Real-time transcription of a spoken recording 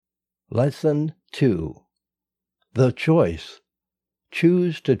Lesson 2. The Choice.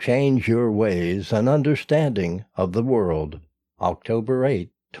 Choose to change your ways and understanding of the world. October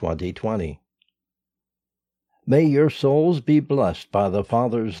 8, 2020. May your souls be blessed by the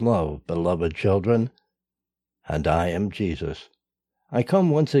Father's love, beloved children. And I am Jesus. I come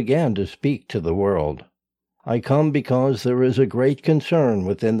once again to speak to the world. I come because there is a great concern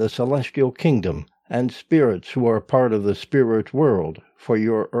within the celestial kingdom and spirits who are part of the spirit world for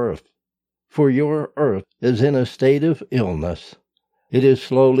your earth. For your earth is in a state of illness. It is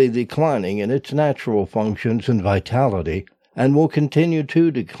slowly declining in its natural functions and vitality, and will continue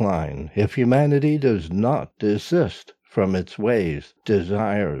to decline if humanity does not desist from its ways,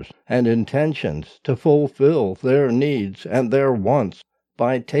 desires, and intentions to fulfill their needs and their wants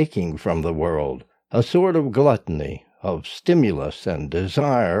by taking from the world. A sort of gluttony of stimulus and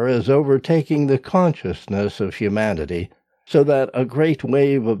desire is overtaking the consciousness of humanity, so that a great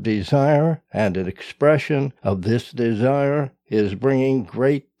wave of desire and an expression of this desire is bringing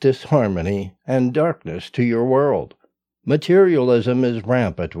great disharmony and darkness to your world. Materialism is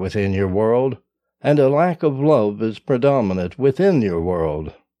rampant within your world, and a lack of love is predominant within your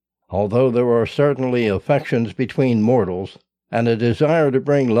world. Although there are certainly affections between mortals, and a desire to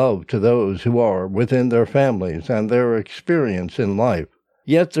bring love to those who are within their families and their experience in life,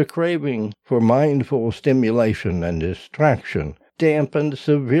 yet the craving for mindful stimulation and distraction dampened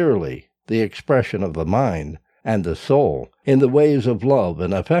severely the expression of the mind and the soul in the ways of love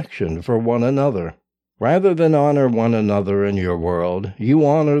and affection for one another. Rather than honor one another in your world, you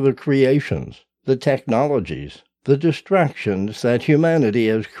honor the creations, the technologies, the distractions that humanity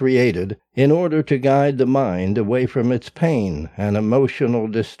has created in order to guide the mind away from its pain and emotional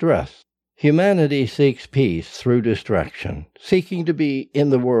distress. Humanity seeks peace through distraction, seeking to be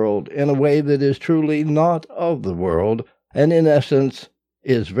in the world in a way that is truly not of the world, and in essence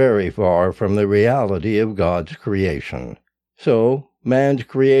is very far from the reality of God's creation. So, man's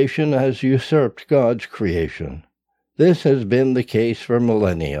creation has usurped God's creation. This has been the case for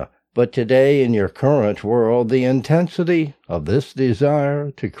millennia, but today in your current world the intensity of this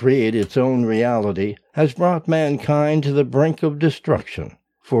desire to create its own reality has brought mankind to the brink of destruction.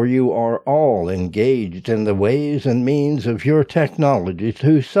 For you are all engaged in the ways and means of your technology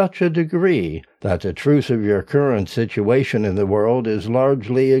to such a degree that the truth of your current situation in the world is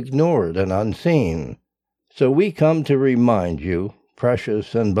largely ignored and unseen. So we come to remind you,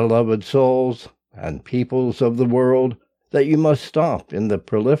 precious and beloved souls and peoples of the world, that you must stop in the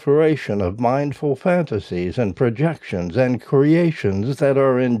proliferation of mindful fantasies and projections and creations that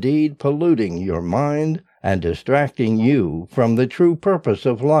are indeed polluting your mind and distracting you from the true purpose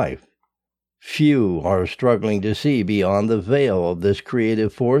of life. Few are struggling to see beyond the veil of this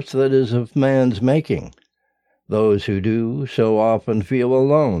creative force that is of man's making. Those who do so often feel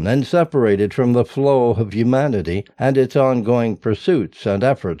alone and separated from the flow of humanity and its ongoing pursuits and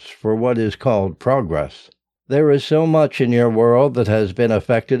efforts for what is called progress. There is so much in your world that has been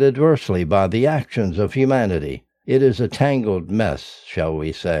affected adversely by the actions of humanity. It is a tangled mess, shall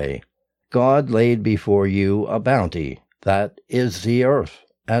we say. God laid before you a bounty, that is the earth,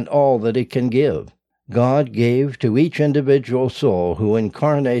 and all that it can give. God gave to each individual soul who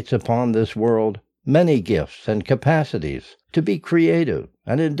incarnates upon this world many gifts and capacities to be creative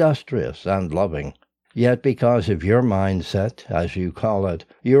and industrious and loving. Yet because of your mindset, as you call it,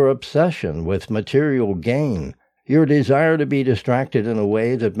 your obsession with material gain, your desire to be distracted in a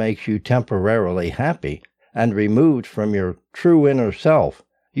way that makes you temporarily happy and removed from your true inner self,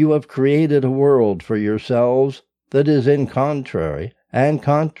 you have created a world for yourselves that is in contrary and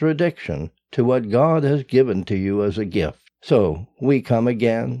contradiction to what God has given to you as a gift. So we come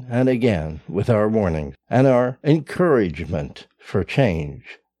again and again with our warnings and our encouragement for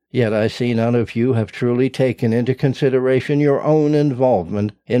change. Yet I see none of you have truly taken into consideration your own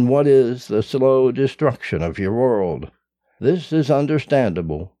involvement in what is the slow destruction of your world. This is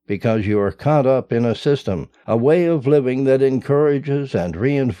understandable because you are caught up in a system, a way of living that encourages and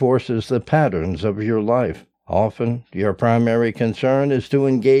reinforces the patterns of your life. Often, your primary concern is to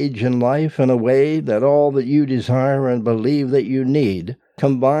engage in life in a way that all that you desire and believe that you need,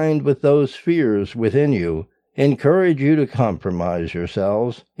 combined with those fears within you, encourage you to compromise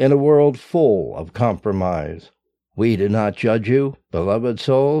yourselves in a world full of compromise. We do not judge you, beloved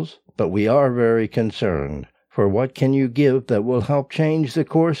souls, but we are very concerned. For what can you give that will help change the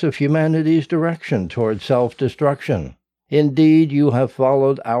course of humanity's direction toward self-destruction? Indeed, you have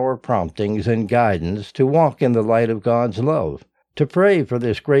followed our promptings and guidance to walk in the light of God's love, to pray for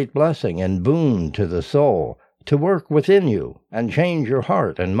this great blessing and boon to the soul, to work within you and change your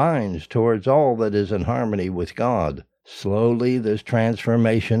heart and minds towards all that is in harmony with God. Slowly this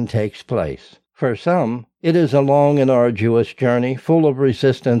transformation takes place. For some, it is a long and arduous journey full of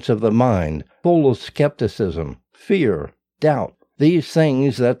resistance of the mind, full of skepticism, fear, doubt, these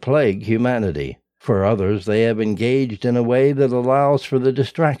things that plague humanity. For others, they have engaged in a way that allows for the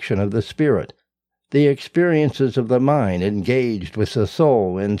distraction of the spirit, the experiences of the mind engaged with the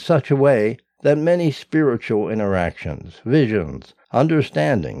soul in such a way that many spiritual interactions, visions,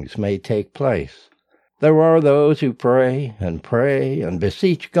 understandings may take place. There are those who pray and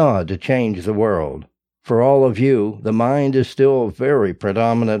beseech God to change the world. For all of you, the mind is still a very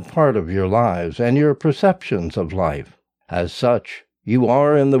predominant part of your lives and your perceptions of life. As such, you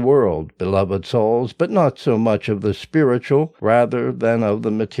are in the world, beloved souls, but not so much of the spiritual rather than of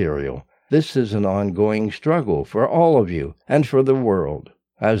the material. This is an ongoing struggle for all of you and for the world,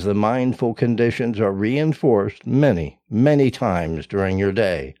 as the mindful conditions are reinforced many, many times during your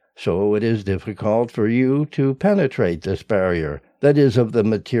day. So it is difficult for you to penetrate this barrier that is of the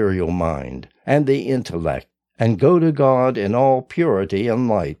material mind and the intellect, and go to God in all purity and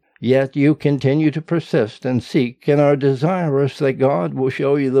light. Yet you continue to persist and seek and are desirous that God will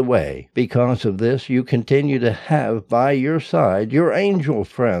show you the way. Because of this, you continue to have by your side your angel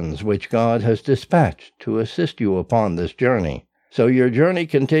friends which God has dispatched to assist you upon this journey. So your journey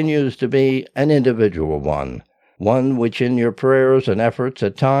continues to be an individual one which in your prayers and efforts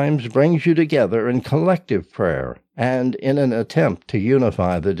at times brings you together in collective prayer and in an attempt to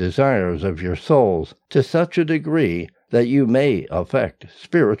unify the desires of your souls to such a degree that you may effect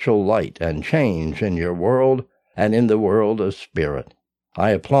spiritual light and change in your world and in the world of spirit.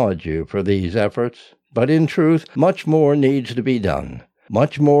 I applaud you for these efforts, but in truth, much more needs to be done.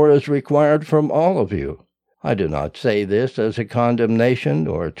 Much more is required from all of you. I do not say this as a condemnation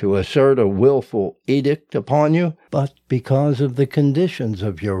or to assert a willful edict upon you, but because of the conditions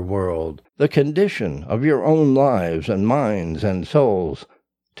of your world, the condition of your own lives and minds and souls,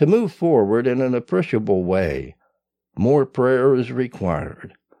 to move forward in an appreciable way. More prayer is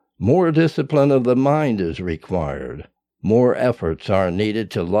required. More discipline of the mind is required. More efforts are needed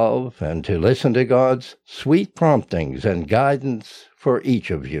to love and to listen to God's sweet promptings and guidance for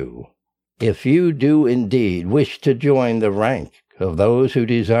each of you. If you do indeed wish to join the rank of those who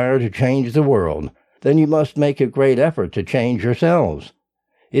desire to change the world, then you must make a great effort to change yourselves.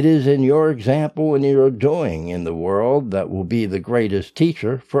 It is in your example and your doing in the world that will be the greatest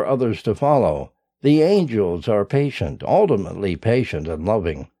teacher for others to follow. The angels are patient, ultimately patient and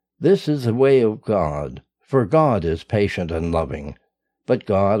loving. This is the way of God, for God is patient and loving. But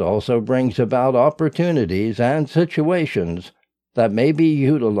God also brings about opportunities and situations that may be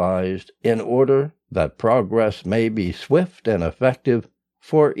utilized in order that progress may be swift and effective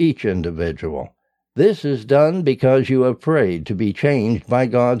for each individual. This is done because you have prayed to be changed by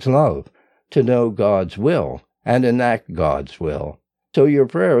God's love, to know God's will, and enact God's will. So your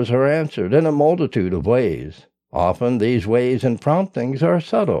prayers are answered in a multitude of ways. Often these ways and promptings are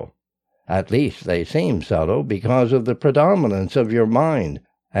subtle. At least they seem subtle because of the predominance of your mind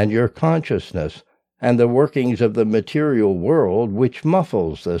and your consciousness and the workings of the material world which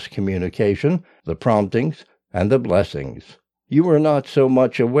muffles this communication, the promptings, and the blessings. You are not so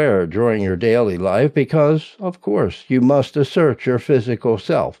much aware during your daily life because, of course, you must assert your physical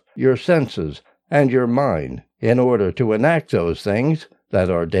self, your senses, and your mind in order to enact those things that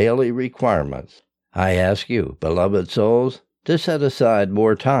are daily requirements. I ask you, beloved souls, to set aside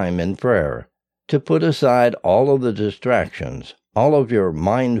more time in prayer, to put aside all of the distractions, all of your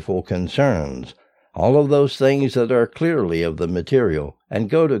mindful concerns, all of those things that are clearly of the material, and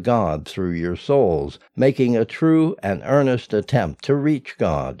go to God through your souls, making a true and earnest attempt to reach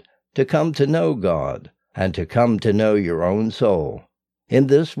God, to come to know God, and to come to know your own soul. In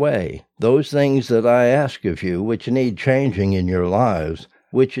this way, those things that I ask of you which need changing in your lives,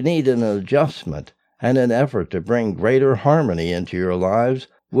 which need an adjustment and an effort to bring greater harmony into your lives,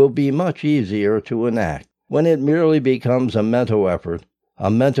 will be much easier to enact. When it merely becomes a mental effort, a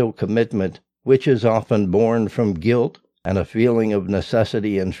mental commitment which is often born from guilt and a feeling of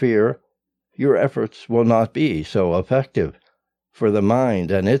necessity and fear, your efforts will not be so effective. For the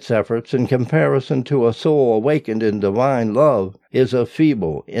mind and its efforts in comparison to a soul awakened in divine love is a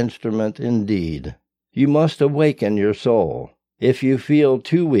feeble instrument indeed. You must awaken your soul. If you feel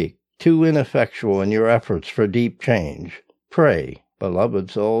too weak, too ineffectual in your efforts for deep change, pray, beloved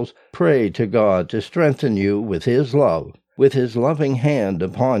souls, pray to God to strengthen you with His love, with His loving hand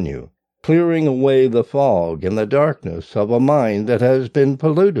upon you, clearing away the fog and the darkness of a mind that has been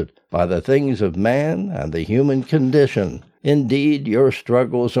polluted by the things of man and the human condition. Indeed, your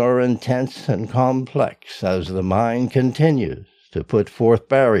struggles are intense and complex as the mind continues to put forth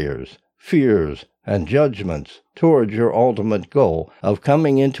barriers, fears, and judgments towards your ultimate goal of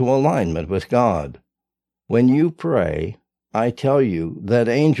coming into alignment with God. When you pray, I tell you that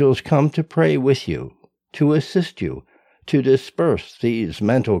angels come to pray with you, to assist you, to disperse these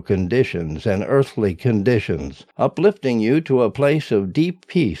mental conditions and earthly conditions, uplifting you to a place of deep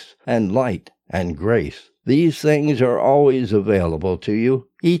peace and light and grace. These things are always available to you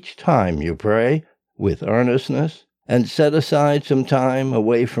each time you pray with earnestness and set aside some time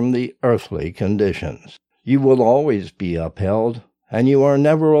away from the earthly conditions. You will always be upheld, and you are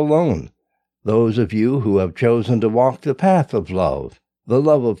never alone. Those of you who have chosen to walk the path of love, the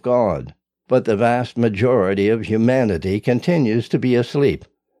love of God, but the vast majority of humanity continues to be asleep,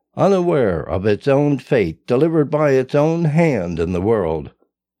 unaware of its own fate delivered by its own hand in the world.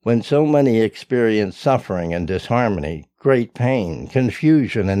 When so many experience suffering and disharmony, great pain,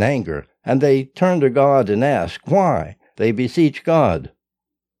 confusion, and anger, and they turn to God and ask why, they beseech God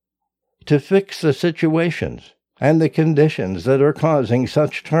to fix the situations and the conditions that are causing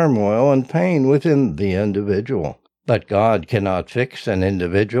such turmoil and pain within the individual. But God cannot fix an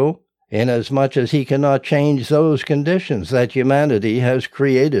individual, inasmuch as he cannot change those conditions that humanity has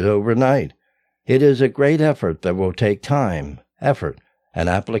created overnight. It is a great effort that will take time, effort, and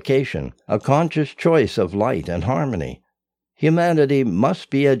application, a conscious choice of light and harmony. Humanity must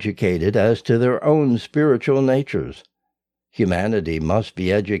be educated as to their own spiritual natures. Humanity must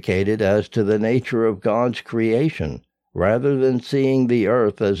be educated as to the nature of God's creation, rather than seeing the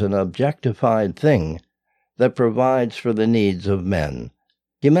earth as an objectified thing that provides for the needs of men.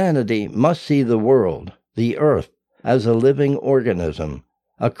 Humanity must see the world, the earth, as a living organism,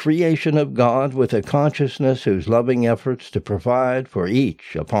 a creation of God with a consciousness whose loving efforts to provide for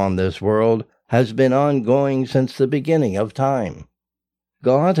each upon this world has been ongoing since the beginning of time.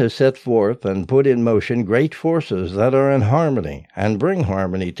 God has set forth and put in motion great forces that are in harmony and bring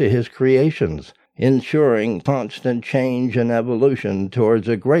harmony to his creations, ensuring constant change and evolution towards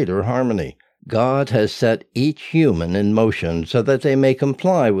a greater harmony. God has set each human in motion so that they may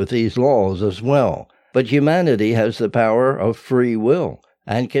comply with these laws as well. But humanity has the power of free will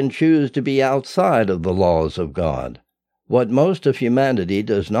and can choose to be outside of the laws of God. What most of humanity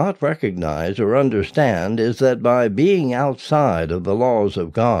does not recognize or understand is that by being outside of the laws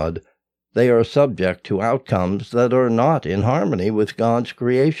of God, they are subject to outcomes that are not in harmony with God's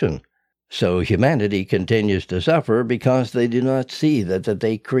creation. So humanity continues to suffer because they do not see that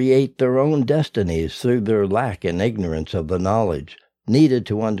they create their own destinies through their lack and ignorance of the knowledge needed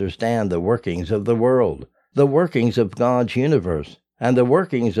to understand the workings of the world, the workings of God's universe, and the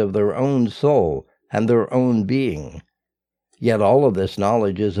workings of their own soul and their own being. Yet all of this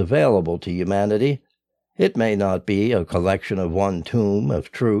knowledge is available to humanity. It may not be a collection of one tome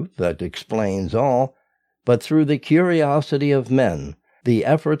of truth that explains all, but through the curiosity of men, the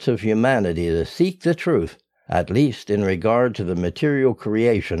efforts of humanity to seek the truth, at least in regard to the material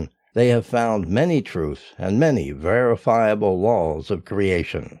creation, they have found many truths and many verifiable laws of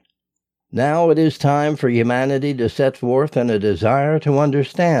creation. Now it is time for humanity to set forth in a desire to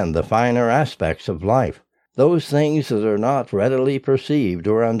understand the finer aspects of life, those things that are not readily perceived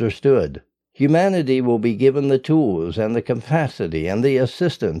or understood. Humanity will be given the tools and the capacity and the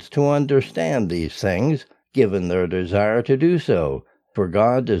assistance to understand these things, given their desire to do so, for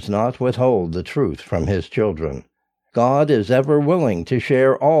God does not withhold the truth from his children. God is ever willing to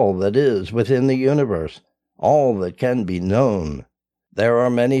share all that is within the universe, all that can be known. There are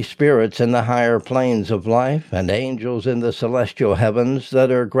many spirits in the higher planes of life and angels in the celestial heavens that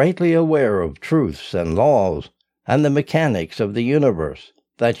are greatly aware of truths and laws and the mechanics of the universe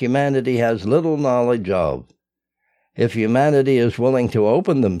that humanity has little knowledge of. If humanity is willing to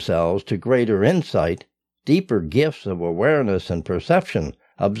open themselves to greater insight, deeper gifts of awareness and perception,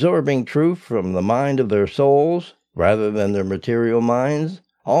 absorbing truth from the mind of their souls rather than their material minds,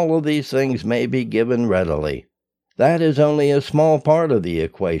 all of these things may be given readily. That is only a small part of the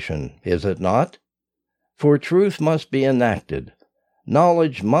equation, is it not? For truth must be enacted,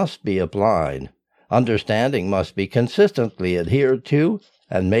 knowledge must be applied, understanding must be consistently adhered to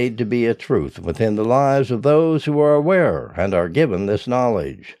and made to be a truth within the lives of those who are aware and are given this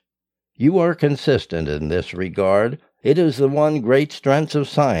knowledge. You are consistent in this regard. It is the one great strength of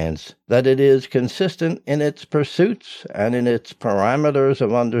science that it is consistent in its pursuits and in its parameters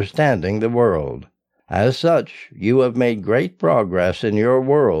of understanding the world. As such, you have made great progress in your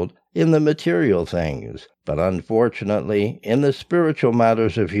world in the material things, but unfortunately, in the spiritual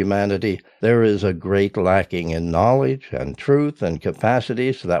matters of humanity, there is a great lacking in knowledge and truth and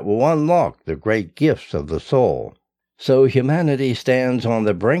capacities that will unlock the great gifts of the soul. So humanity stands on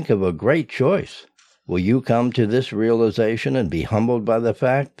the brink of a great choice. Will you come to this realization and be humbled by the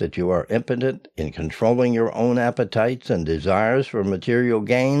fact that you are impotent in controlling your own appetites and desires for material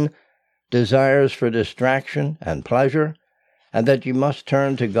gain, desires for distraction and pleasure, and that you must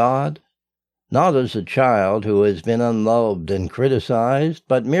turn to God, not as a child who has been unloved and criticized,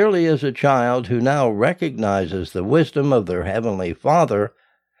 but merely as a child who now recognizes the wisdom of their Heavenly Father,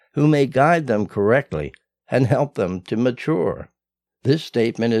 who may guide them correctly and help them to mature? This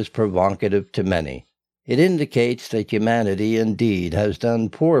statement is provocative to many. It indicates that humanity indeed has done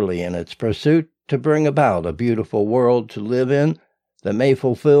poorly in its pursuit to bring about a beautiful world to live in that may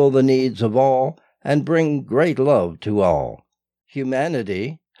fulfill the needs of all and bring great love to all.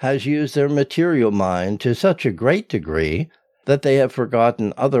 Humanity has used their material mind to such a great degree that they have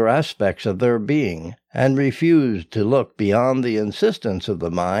forgotten other aspects of their being and refused to look beyond the insistence of the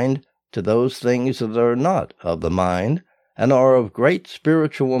mind to those things that are not of the mind and are of great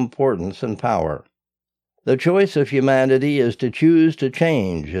spiritual importance and power. The choice of humanity is to choose to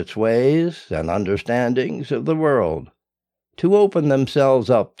change its ways and understandings of the world, to open themselves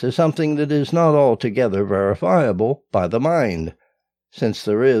up to something that is not altogether verifiable by the mind, since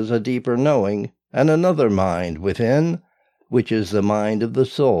there is a deeper knowing and another mind within, which is the mind of the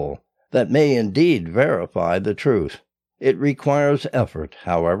soul, that may indeed verify the truth. It requires effort,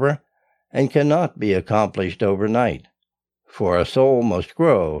 however, and cannot be accomplished overnight, for a soul must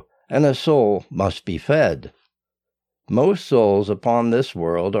grow, and a soul must be fed. Most souls upon this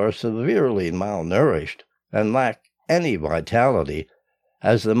world are severely malnourished and lack any vitality,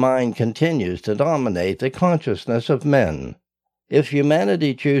 as the mind continues to dominate the consciousness of men. If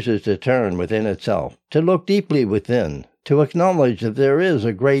humanity chooses to turn within itself, to look deeply within, to acknowledge that there is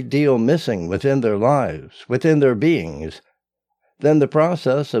a great deal missing within their lives, within their beings, then the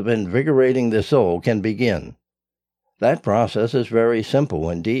process of invigorating the soul can begin. That process is very simple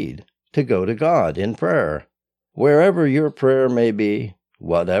indeed, to go to God in prayer. Wherever your prayer may be,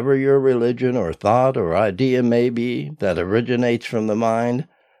 whatever your religion or thought or idea may be that originates from the mind,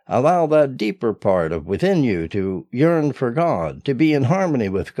 allow that deeper part of within you to yearn for God, to be in harmony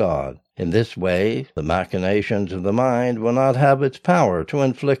with God. In this way, the machinations of the mind will not have its power to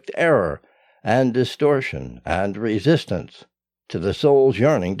inflict error and distortion and resistance to the soul's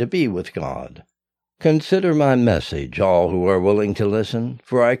yearning to be with God. Consider my message, all who are willing to listen,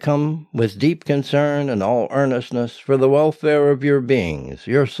 for I come with deep concern and all earnestness for the welfare of your beings,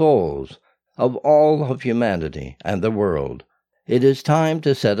 your souls, of all of humanity and the world. It is time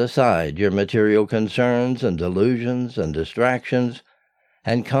to set aside your material concerns and delusions and distractions,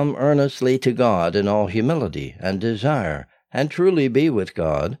 and come earnestly to God in all humility and desire, and truly be with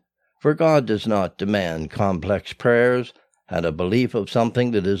God, for God does not demand complex prayers and a belief of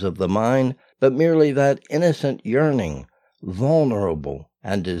something that is of the mind, but merely that innocent yearning, vulnerable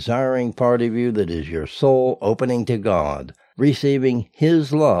and desiring part of you that is your soul opening to God, receiving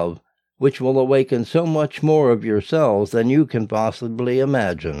His love, which will awaken so much more of yourselves than you can possibly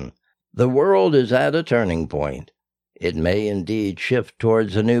imagine. The world is at a turning point. It may indeed shift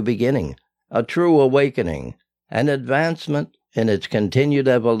towards a new beginning, a true awakening, an advancement in its continued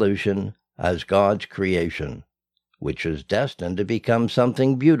evolution as God's creation, which is destined to become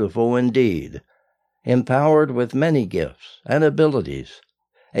something beautiful indeed, empowered with many gifts and abilities,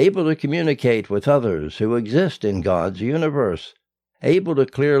 able to communicate with others who exist in God's universe, able to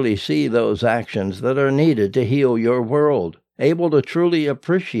clearly see those actions that are needed to heal your world, able to truly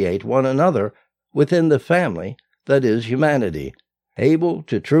appreciate one another within the family that is humanity, able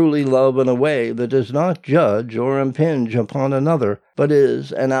to truly love in a way that does not judge or impinge upon another, but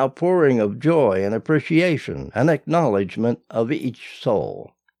is an outpouring of joy and appreciation and acknowledgement of each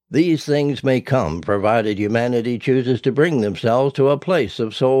soul. These things may come provided humanity chooses to bring themselves to a place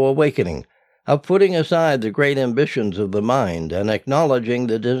of soul awakening, of putting aside the great ambitions of the mind and acknowledging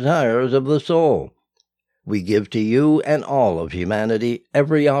the desires of the soul. We give to you and all of humanity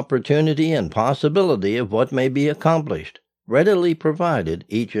every opportunity and possibility of what may be accomplished, readily provided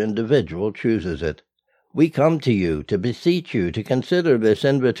each individual chooses it. We come to you to beseech you to consider this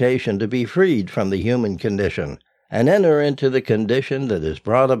invitation to be freed from the human condition, and enter into the condition that is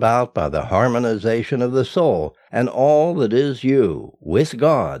brought about by the harmonization of the soul and all that is you with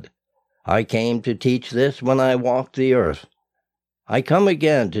God. I came to teach this when I walked the earth. I come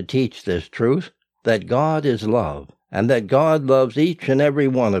again to teach this truth, that God is love, and that God loves each and every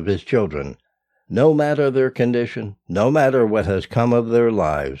one of His children, no matter their condition, no matter what has come of their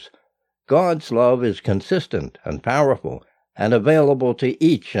lives. God's love is consistent and powerful and available to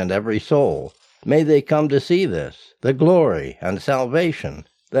each and every soul. May they come to see this, the glory and salvation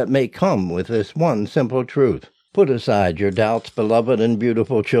that may come with this one simple truth. Put aside your doubts, beloved and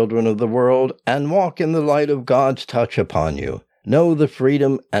beautiful children of the world, and walk in the light of God's touch upon you. Know the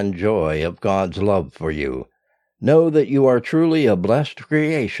freedom and joy of God's love for you. Know that you are truly a blessed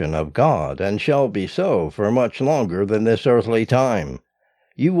creation of God, and shall be so for much longer than this earthly time.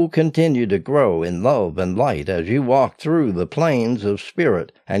 You will continue to grow in love and light as you walk through the plains of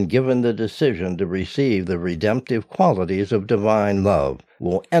spirit, and given the decision to receive the redemptive qualities of divine love,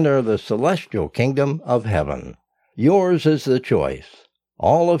 will enter the celestial kingdom of heaven. Yours is the choice.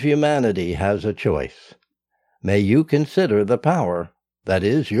 All of humanity has a choice. May you consider the power that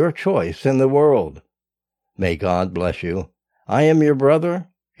is your choice in the world. May God bless you. I am your brother,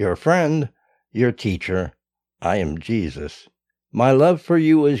 your friend, your teacher. I am Jesus. My love for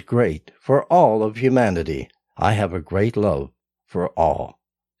you is great, for all of humanity. I have a great love for all.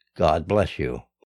 God bless you.